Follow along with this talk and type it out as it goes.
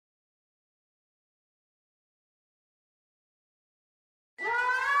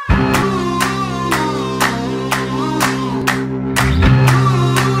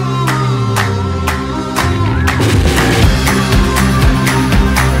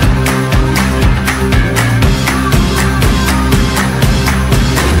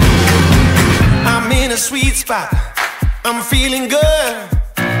5. I'm feeling good.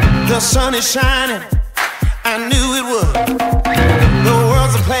 The sun is shining. I knew it would. The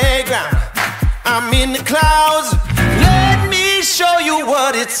world's a playground. I'm in the clouds. Let me show you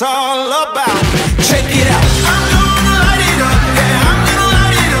what it's all about. Check it out. I'm gonna light it up. Yeah, I'm gonna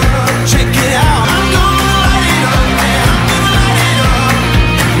light it up. Check it out. I'm gonna light it up. Yeah, I'm gonna light it up.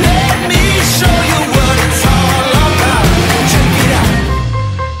 Let me show you what it's all about. Check it out.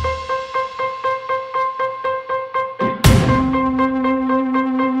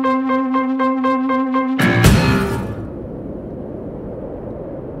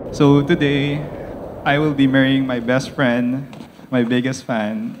 So today, I will be marrying my best friend, my biggest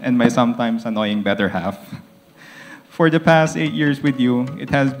fan, and my sometimes annoying better half. For the past 8 years with you,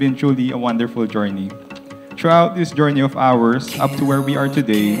 it has been truly a wonderful journey. Throughout this journey of ours, up to where we are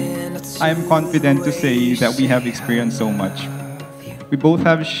today, I am confident to say that we have experienced so much. We both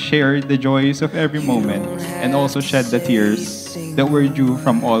have shared the joys of every moment and also shed the tears that were due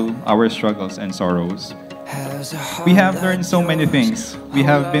from all our struggles and sorrows. We have learned so many things. We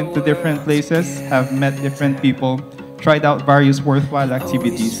have been to different places, have met different people, tried out various worthwhile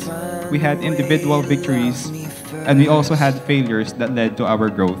activities. We had individual victories, and we also had failures that led to our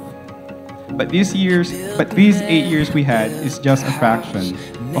growth. But these 8 years we had is just a fraction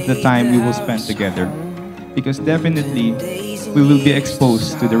of the time we will spend together. Because definitely, we will be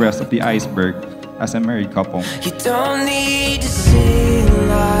exposed to the rest of the iceberg as a married couple. You don't need to sing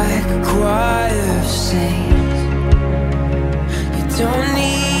like a choir of saints. You don't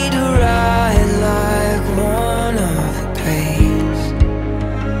need to ride like one of the plays.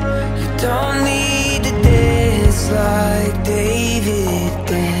 You don't need to dance like David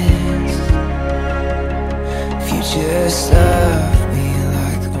danced. If you just love me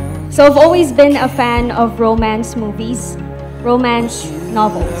like only. So I've always been a fan of romance movies, romance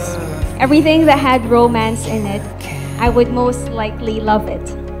novels. Everything that had romance in it, I would most likely love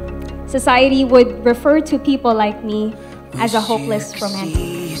it. Society would refer to people like me as a hopeless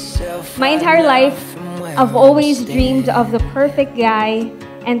romantic. My entire life, I've always dreamed of the perfect guy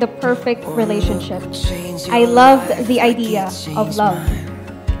and the perfect relationship. I loved the idea of love.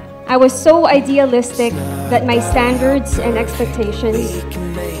 I was so idealistic that my standards and expectations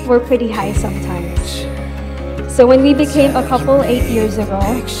were pretty high sometimes. So when we became a couple 8 years ago,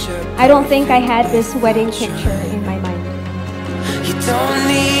 I don't think I had this wedding picture in my mind. You don't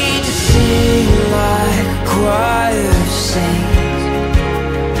need to sing like a choir of saints.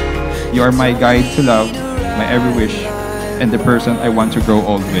 You are my guide to love, my every wish, and the person I want to grow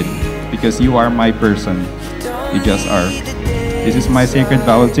old with. Because you are my person. You just are. This is my sacred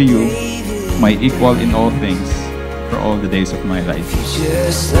vow to you, my equal in all things, for all the days of my life. You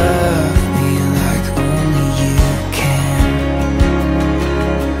just love me like only you can.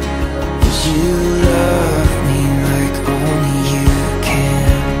 You love me like only you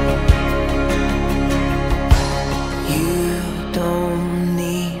can. You don't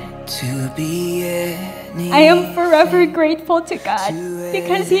need to be any. I am forever grateful to God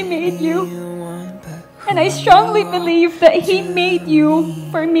because He made you. And I strongly believe that He made you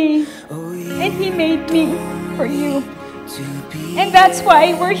for me. And He made me for you. And that's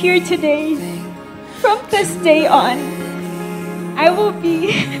why we're here today. From this day on, I will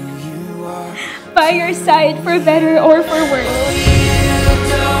be by your side for better or for worse. You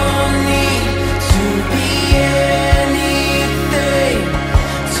don't need to be anything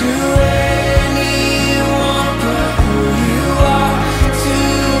to anyone but who you are to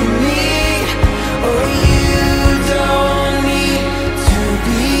me. Oh, you don't need to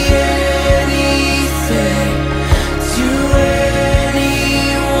be anything to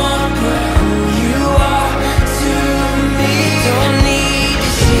anyone but who you are to me. Don't need to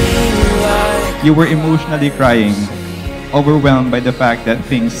sing like. You were emotionally crying, overwhelmed by the fact that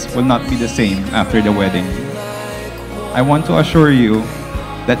things will not be the same after the wedding. I want to assure you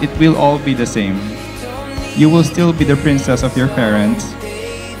that it will all be the same. You will still be the princess of your parents,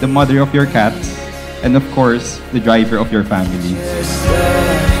 the mother of your cats, and of course, the driver of your family. Just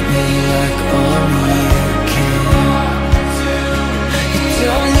love me like only you can. You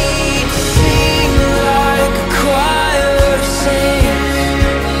don't need to sing like a choir of saints.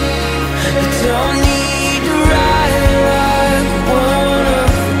 You don't need to ride like one of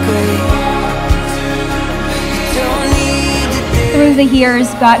the great. You don't need to dance. Through the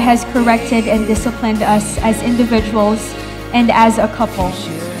years, God has corrected and disciplined us as individuals and as a couple.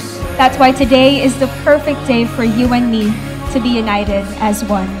 That's why today is the perfect day for you and me to be united as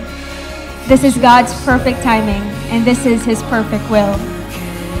one. This is God's perfect timing, and this is His perfect will.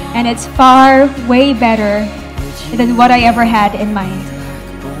 And it's far, way better than what I ever had in mind.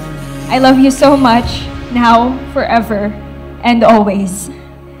 I love you so much, now, forever, and always.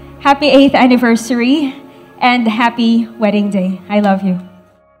 Happy 8th anniversary and happy wedding day. I love you.